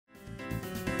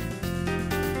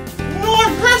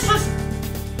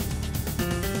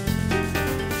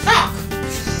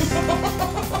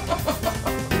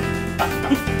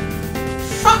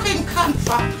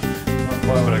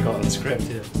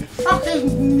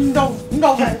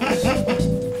novels.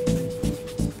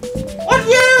 What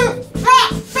you?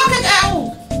 Fucking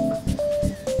hell!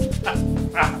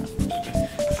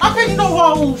 Fucking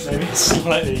novels. Maybe a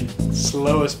slightly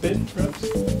slower spin, perhaps?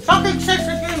 Fucking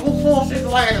centrifugal forces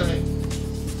lately.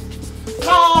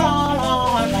 La la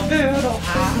la, I'm a doodle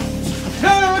high.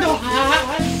 Doodle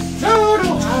high.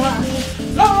 Doodle high.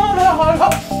 La la la,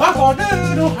 I'm a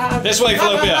doodle high. This way,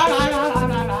 Fallopia.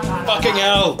 Fucking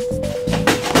hell.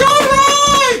 You're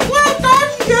right! Well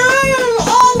done, you!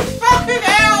 Oh, fucking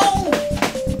hell!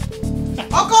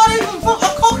 I can't even put my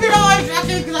cocking eyes back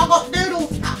in because I've got noodle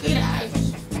fucking eyes.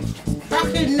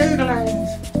 Fucking noodle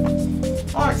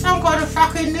hands. Like some kind of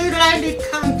fucking noodle-handed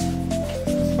cunt.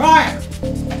 Right.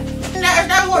 Let us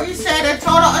know what you said and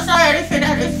try not to say anything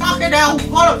at this fucking hell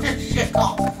bollocks and shit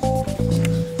cock.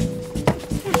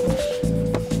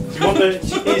 Do you want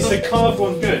is the carved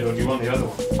one good, or do you want the other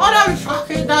one? I don't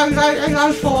fucking know, they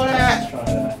go for that. Try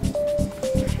that.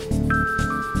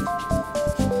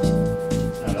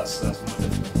 No, that's not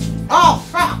different. Oh,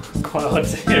 fuck. Quite hard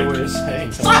to hear what you're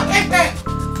saying. Fuck it!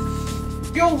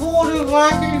 Your water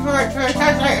working for it to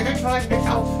translate into English.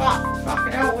 Oh,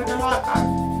 fucking hell with the light code.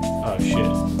 Oh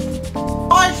shit.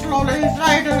 Ice lollies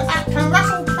laid an act to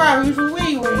Russell Crowe's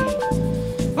wee wee.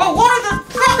 But what are the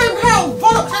fucking hell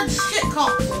bollocks and shit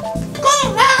cocks?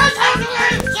 God,